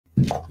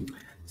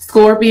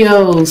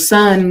Scorpio,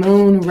 Sun,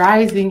 Moon,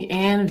 Rising,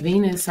 and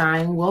Venus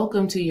sign.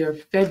 Welcome to your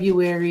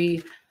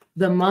February,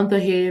 the month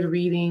ahead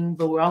reading,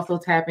 but we're also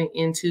tapping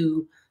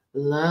into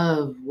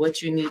love,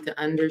 what you need to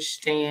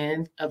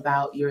understand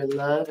about your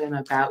love and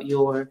about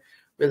your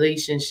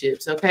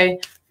relationships. Okay.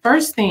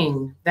 First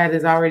thing that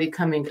is already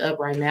coming up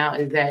right now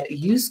is that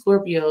you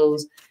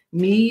Scorpios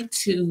need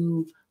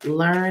to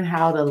learn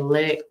how to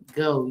let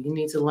go. You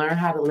need to learn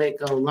how to let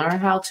go, learn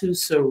how to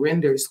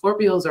surrender.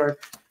 Scorpios are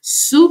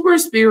super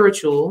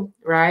spiritual,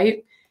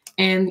 right?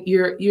 And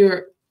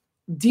you're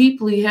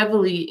deeply,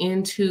 heavily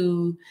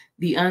into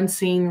the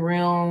unseen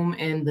realm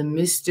and the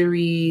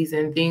mysteries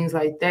and things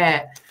like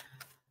that.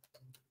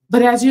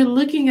 But as you're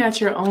looking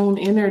at your own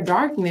inner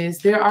darkness,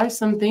 there are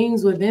some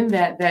things within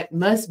that that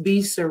must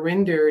be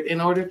surrendered in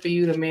order for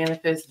you to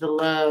manifest the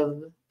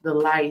love, the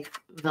life,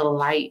 the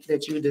light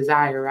that you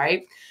desire,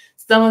 right?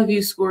 Some of you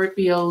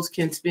Scorpios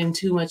can spend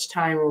too much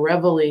time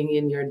reveling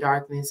in your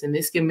darkness, and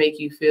this can make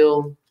you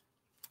feel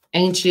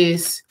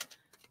anxious,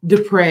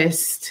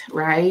 depressed,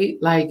 right?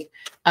 Like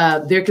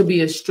there could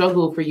be a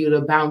struggle for you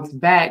to bounce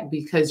back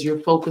because you're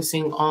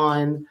focusing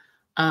on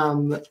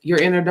your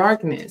inner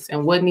darkness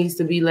and what needs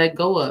to be let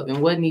go of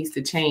and what needs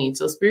to change.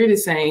 So Spirit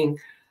is saying,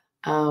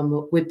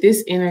 with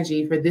this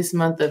energy for this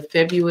month of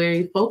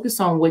February, focus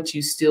on what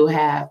you still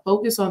have.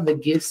 Focus on the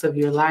gifts of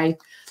your life.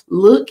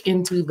 Look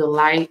into the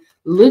light.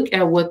 Look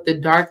at what the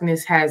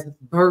darkness has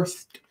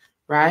birthed,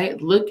 right?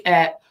 Look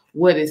at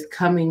what is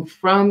coming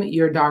from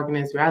your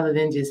darkness rather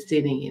than just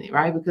sitting in it,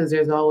 right? Because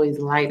there's always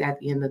light at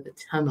the end of the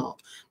tunnel.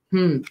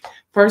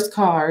 First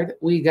card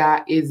we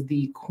got is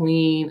the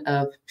Queen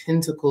of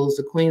Pentacles,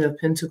 the Queen of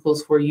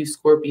Pentacles for you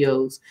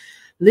Scorpios.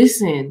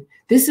 Listen,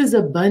 this is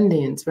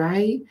abundance,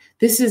 right?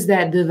 This is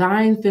that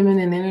divine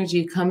feminine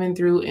energy coming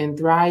through and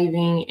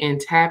thriving and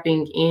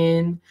tapping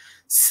in.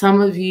 Some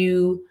of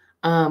you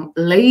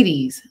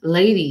ladies,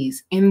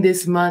 in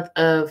this month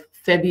of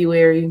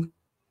February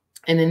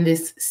and in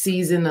this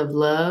season of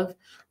love,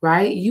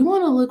 right? You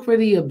want to look for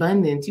the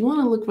abundance. You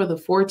want to look for the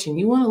fortune.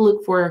 You want to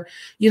look for,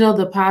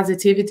 the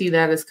positivity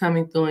that is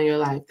coming through in your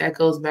life. That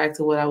goes back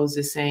to what I was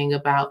just saying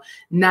about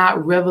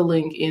not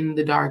reveling in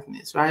the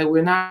darkness, right?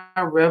 We're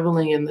not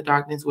reveling in the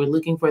darkness. We're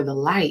looking for the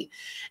light.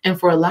 And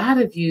for a lot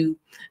of you,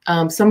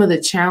 some of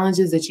the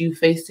challenges that you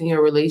faced in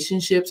your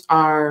relationships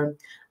are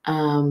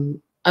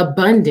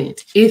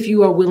abundant if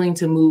you are willing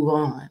to move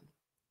on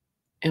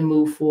and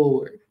move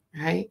forward,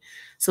 right?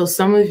 So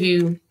some of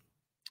you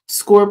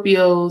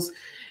Scorpios,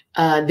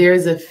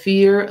 there's a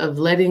fear of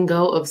letting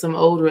go of some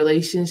old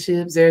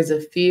relationships. There's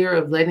a fear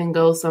of letting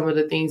go some of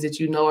the things that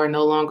you know are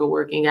no longer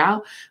working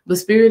out. But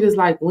Spirit is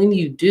like, when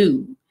you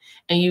do,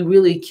 and you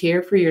really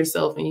care for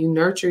yourself and you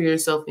nurture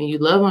yourself and you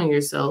love on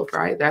yourself,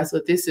 right? That's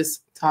what this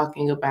is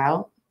talking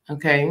about,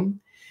 okay?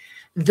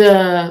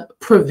 The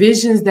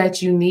provisions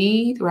that you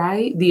need,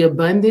 right? The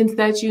abundance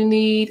that you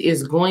need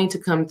is going to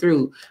come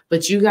through.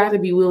 But you got to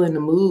be willing to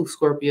move,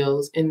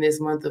 Scorpios, in this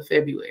month of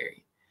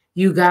February.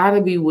 You got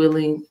to be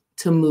willing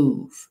to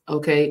move,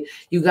 okay?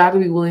 You got to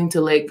be willing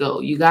to let go.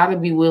 You got to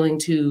be willing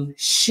to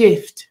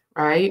shift,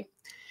 right?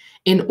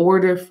 In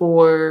order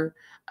for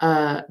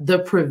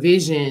the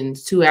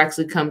provisions to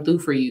actually come through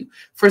for you.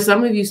 For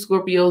some of you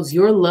Scorpios,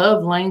 your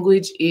love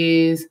language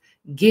is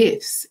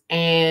gifts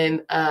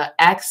and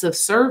acts of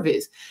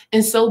service.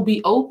 And so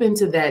be open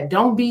to that.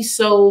 Don't be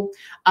so,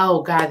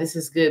 oh God, this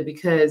is good,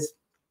 because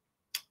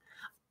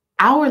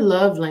our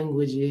love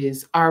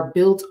languages are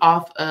built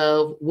off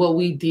of what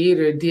we did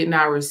or did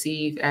not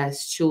receive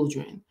as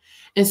children.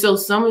 And so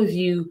some of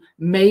you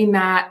may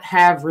not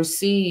have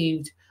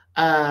received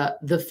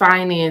the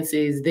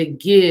finances, the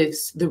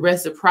gifts, the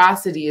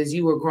reciprocity as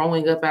you were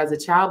growing up as a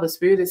child. But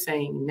Spirit is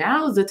saying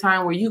now is the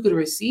time where you could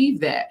receive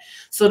that.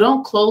 So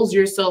don't close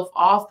yourself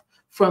off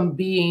from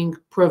being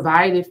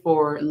provided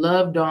for,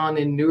 loved on,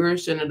 and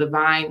nourished in a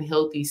divine,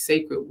 healthy,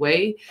 sacred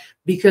way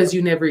because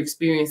you never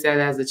experienced that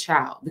as a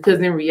child.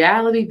 Because in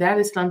reality, that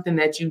is something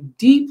that you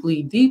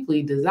deeply,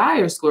 deeply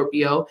desire,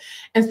 Scorpio.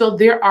 And so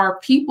there are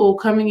people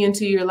coming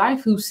into your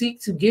life who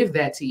seek to give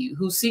that to you,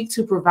 who seek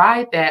to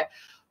provide that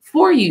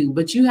for you,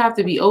 but you have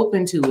to be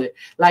open to it.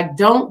 Like,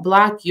 don't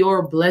block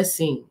your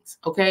blessings,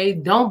 okay?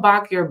 Don't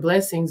block your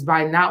blessings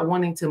by not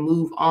wanting to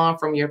move on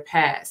from your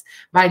past,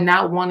 by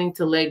not wanting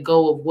to let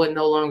go of what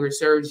no longer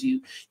serves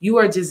you. You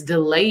are just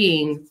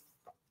delaying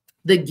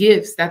the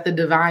gifts that the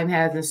divine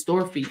has in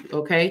store for you,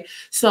 okay?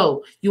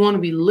 So you want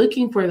to be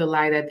looking for the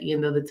light at the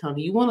end of the tunnel.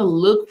 You want to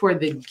look for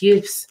the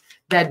gifts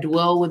that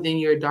dwell within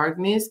your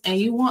darkness, and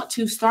you want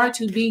to start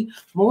to be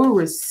more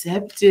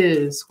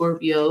receptive,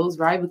 Scorpios,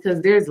 right?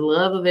 Because there's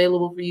love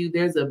available for you,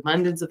 there's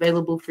abundance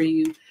available for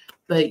you,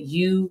 but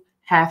you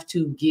have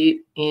to get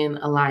in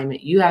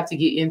alignment. You have to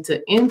get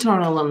into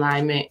internal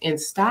alignment and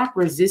stop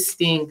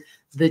resisting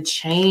the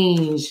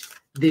change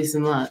this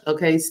month,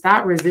 okay?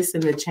 Stop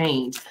resisting the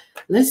change.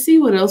 Let's see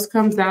what else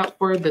comes out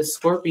for the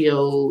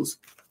Scorpios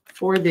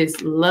for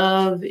this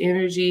love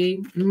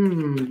energy.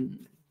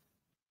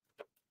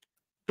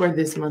 For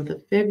this month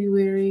of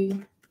February.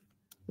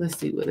 Let's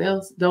see what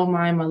else. Don't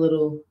mind my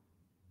little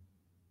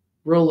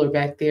roller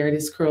back there.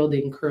 This curl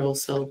didn't curl,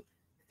 so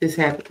this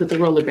had to put the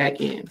roller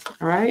back in.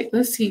 All right,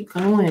 let's keep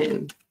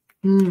going.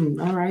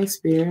 All right,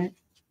 Spirit.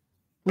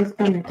 What's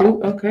coming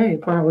through? Okay,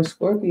 for our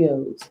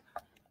Scorpios.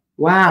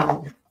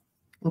 Wow.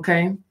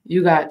 Okay,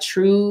 you got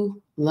true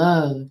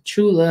love,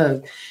 true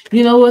love.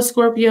 You know what,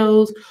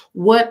 Scorpios?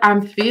 What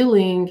I'm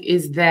feeling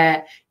is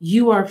that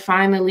you are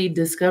finally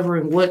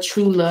discovering what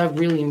true love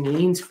really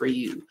means for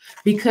you.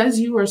 Because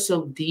you are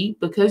so deep,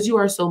 because you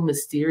are so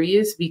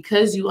mysterious,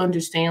 because you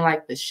understand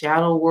like the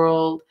shadow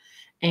world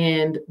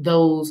and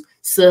those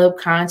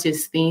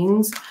subconscious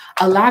things.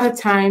 A lot of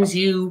times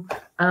you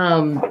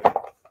can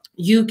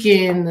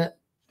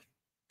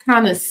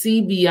kind of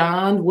see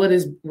beyond what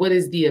is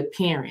the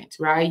apparent,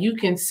 right? You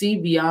can see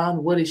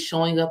beyond what is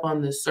showing up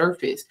on the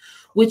surface,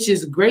 which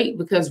is great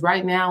because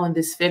right now in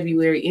this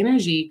February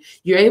energy,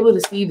 you're able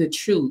to see the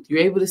truth. You're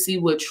able to see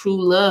what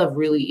true love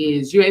really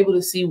is. You're able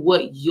to see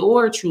what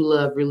your true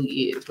love really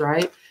is,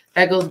 right?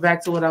 That goes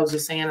back to what I was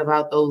just saying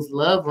about those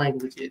love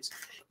languages.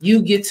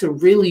 You get to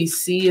really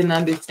see and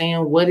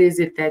understand what is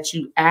it that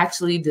you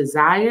actually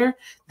desire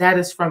that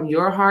is from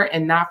your heart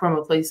and not from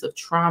a place of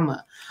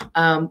trauma.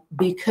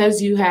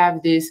 Because you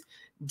have this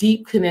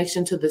deep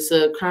connection to the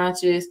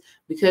subconscious,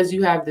 because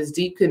you have this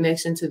deep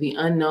connection to the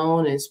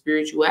unknown and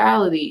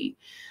spirituality,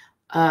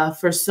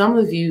 for some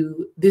of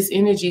you, this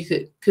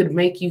energy could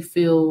make you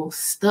feel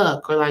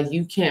stuck or like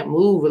you can't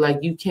move or like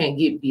you can't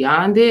get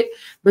beyond it.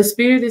 But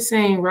Spirit is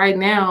saying right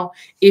now,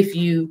 if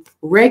you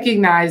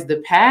recognize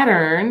the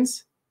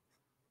patterns,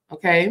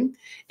 okay,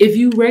 if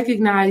you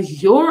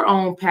recognize your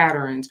own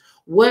patterns,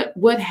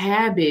 what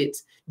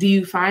habits do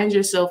you find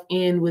yourself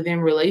in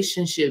within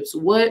relationships?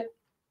 What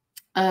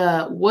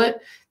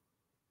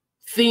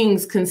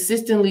things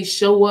consistently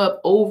show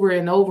up over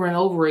and over and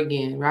over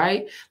again,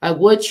 right? Like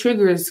what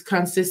triggers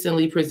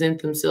consistently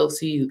present themselves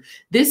to you?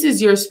 This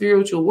is your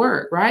spiritual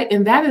work, right?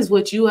 And that is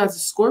what you as a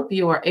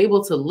Scorpio are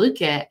able to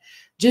look at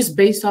just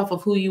based off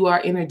of who you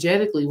are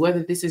energetically,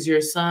 whether this is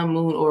your sun,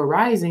 moon, or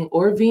rising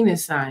or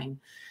Venus sign.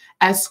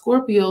 As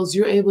Scorpios,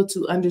 you're able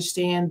to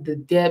understand the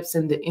depths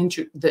and the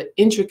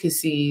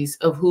intricacies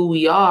of who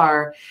we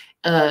are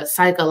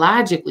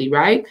psychologically,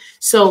 right?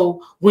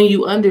 So when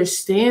you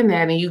understand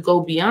that and you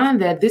go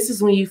beyond that, this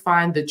is when you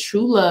find the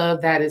true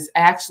love that is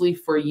actually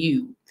for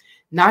you,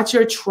 not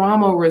your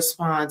trauma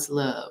response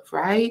love,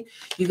 right?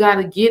 You got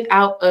to get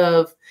out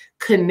of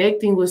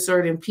connecting with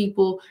certain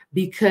people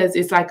because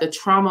it's like a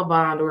trauma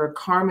bond or a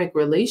karmic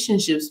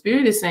relationship.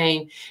 Spirit is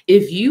saying,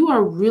 if you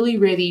are really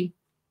ready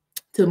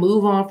to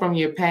move on from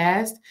your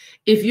past,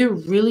 if you're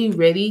really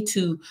ready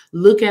to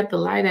look at the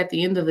light at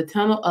the end of the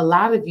tunnel, a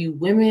lot of you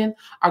women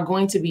are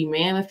going to be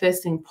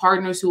manifesting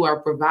partners who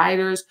are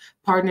providers,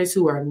 partners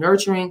who are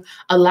nurturing.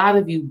 A lot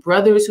of you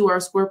brothers who are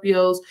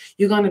Scorpios,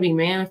 you're going to be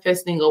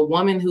manifesting a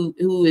woman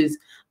who is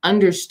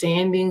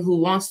understanding, who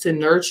wants to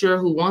nurture,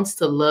 who wants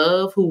to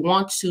love, who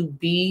wants to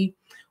be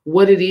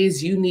what it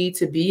is you need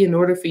to be in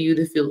order for you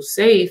to feel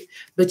safe.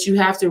 But you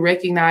have to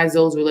recognize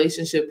those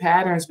relationship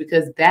patterns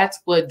because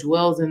that's what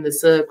dwells in the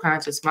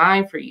subconscious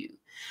mind for you.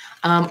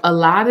 A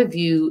lot of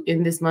you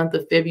in this month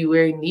of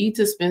February need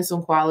to spend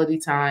some quality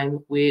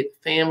time with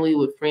family,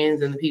 with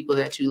friends, and the people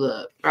that you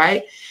love,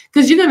 right?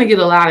 Because you're going to get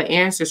a lot of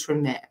answers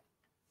from that,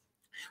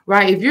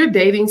 right? If you're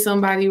dating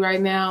somebody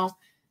right now,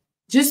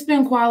 just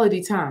spend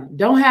quality time.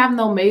 Don't have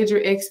no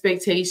major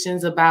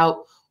expectations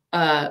about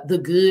the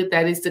good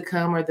that is to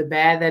come or the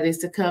bad that is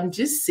to come.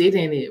 Just sit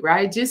in it,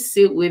 right? Just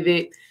sit with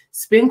it,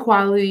 spend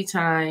quality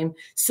time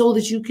so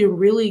that you can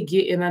really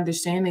get an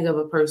understanding of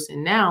a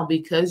person. Now,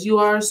 because you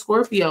are a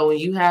Scorpio and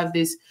you have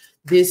this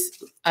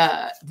gift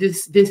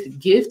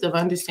of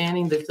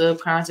understanding the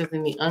subconscious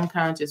and the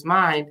unconscious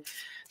mind,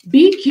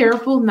 be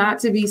careful not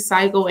to be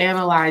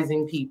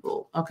psychoanalyzing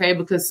people, okay?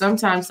 Because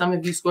sometimes some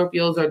of you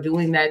Scorpios are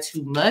doing that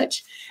too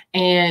much,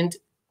 and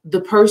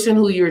the person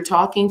who you're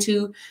talking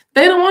to,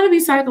 they don't want to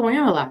be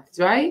psychoanalyzed,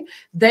 right?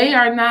 They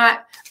are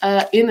not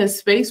in a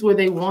space where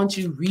they want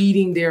you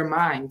reading their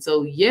mind.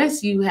 So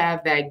yes, you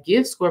have that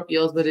gift,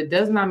 Scorpios, but it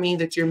does not mean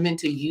that you're meant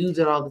to use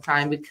it all the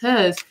time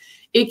because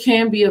it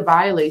can be a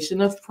violation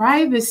of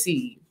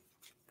privacy.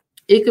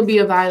 It could be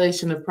a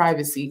violation of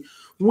privacy.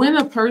 When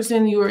a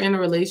person you are in a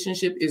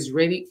relationship is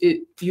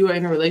ready, you are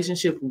in a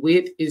relationship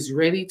with is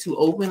ready to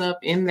open up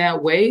in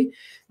that way,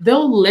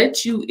 they'll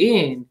let you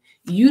in.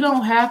 You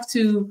don't have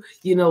to,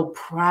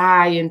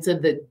 pry into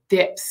the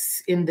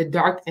depths, in the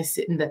darkness,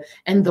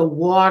 and the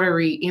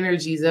watery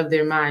energies of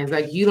their minds.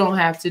 Like, you don't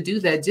have to do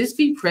that. Just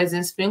be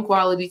present, spend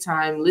quality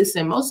time,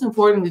 listen. Most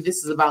importantly,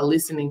 this is about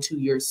listening to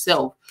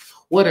yourself.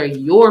 What are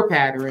your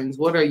patterns?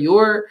 What are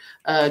your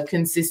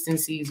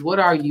consistencies? What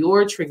are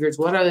your triggers?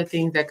 What are the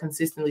things that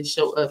consistently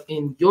show up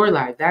in your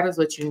life? That is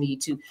what you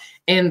need to.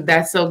 And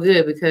that's so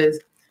good because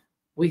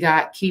we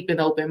got keep an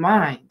open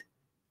mind.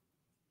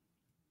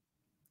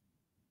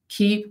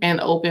 Keep an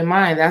open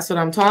mind. That's what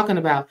I'm talking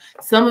about.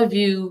 Some of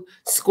you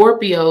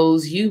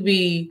Scorpios, you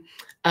be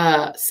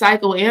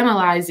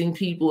psychoanalyzing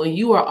people and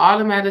you are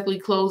automatically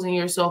closing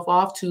yourself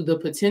off to the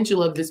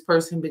potential of this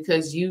person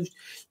because you've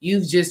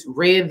just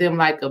read them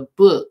like a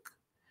book.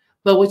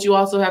 But what you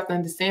also have to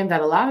understand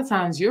that a lot of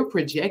times you're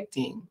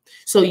projecting.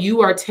 So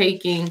you are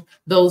taking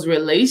those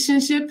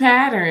relationship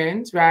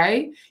patterns,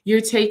 right?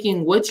 You're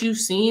taking what you've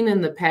seen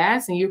in the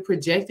past and you're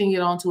projecting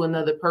it onto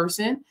another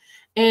person.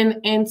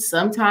 And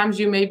sometimes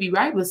you may be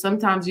right, but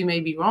sometimes you may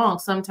be wrong.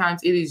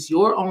 Sometimes it is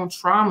your own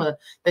trauma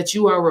that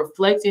you are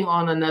reflecting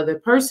on another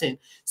person.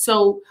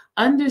 So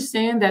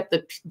understand that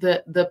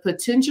the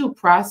potential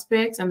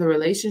prospects and the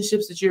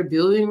relationships that you're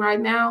building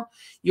right now,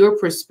 your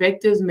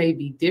perspectives may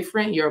be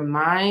different, your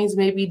minds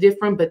may be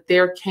different, but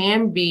there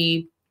can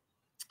be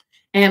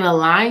an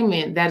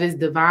alignment that is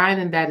divine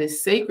and that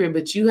is sacred,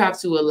 but you have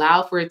to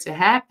allow for it to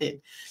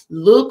happen.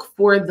 Look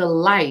for the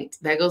light.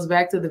 That goes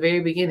back to the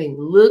very beginning.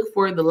 Look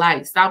for the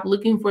light. Stop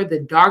looking for the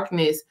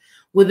darkness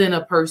within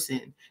a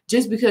person.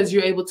 Just because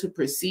you're able to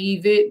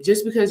perceive it,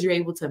 just because you're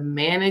able to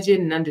manage it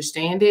and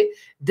understand it,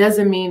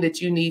 doesn't mean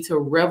that you need to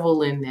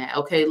revel in that.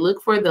 Okay,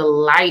 look for the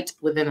light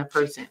within a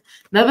person.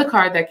 Another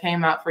card that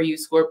came out for you,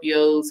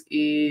 Scorpios,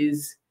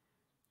 is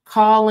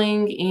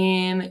calling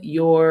in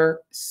your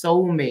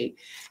soulmate.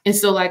 And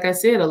so, like I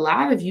said, a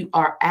lot of you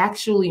are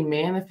actually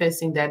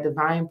manifesting that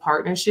divine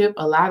partnership.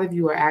 A lot of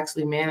you are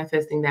actually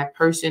manifesting that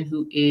person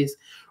who is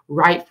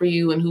right for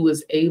you and who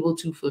is able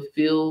to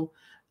fulfill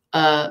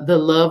the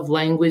love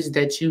language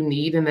that you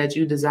need and that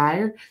you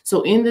desire.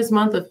 So in this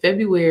month of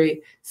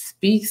February,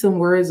 speak some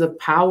words of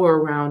power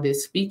around it.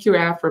 Speak your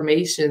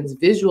affirmations,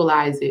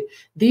 visualize it.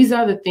 These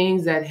are the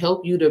things that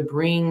help you to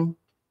bring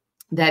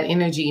that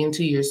energy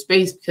into your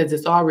space because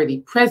it's already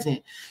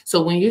present.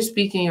 So when you're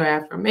speaking your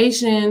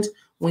affirmations,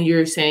 when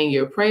you're saying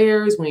your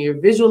prayers, when you're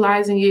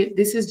visualizing it,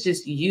 this is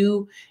just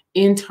you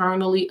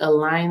internally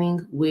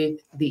aligning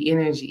with the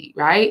energy,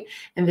 right?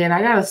 And then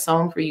I got a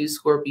song for you,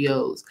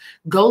 Scorpios.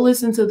 Go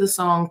listen to the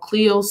song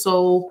Cleo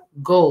Soul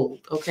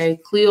Gold, okay?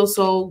 Cleo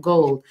Soul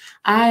Gold.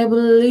 I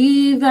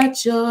believe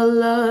that your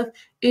love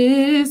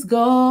is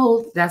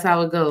gold. That's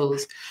how it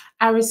goes.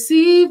 I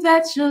receive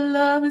that your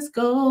love is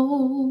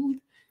gold.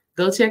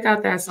 Go check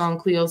out that song,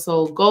 Cleo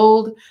Soul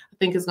Gold. I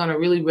think it's going to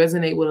really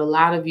resonate with a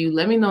lot of you.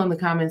 Let me know in the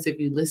comments if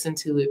you listen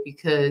to it,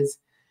 because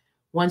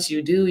once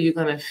you do, you're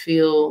going to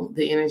feel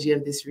the energy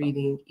of this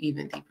reading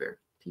even deeper.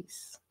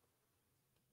 Peace.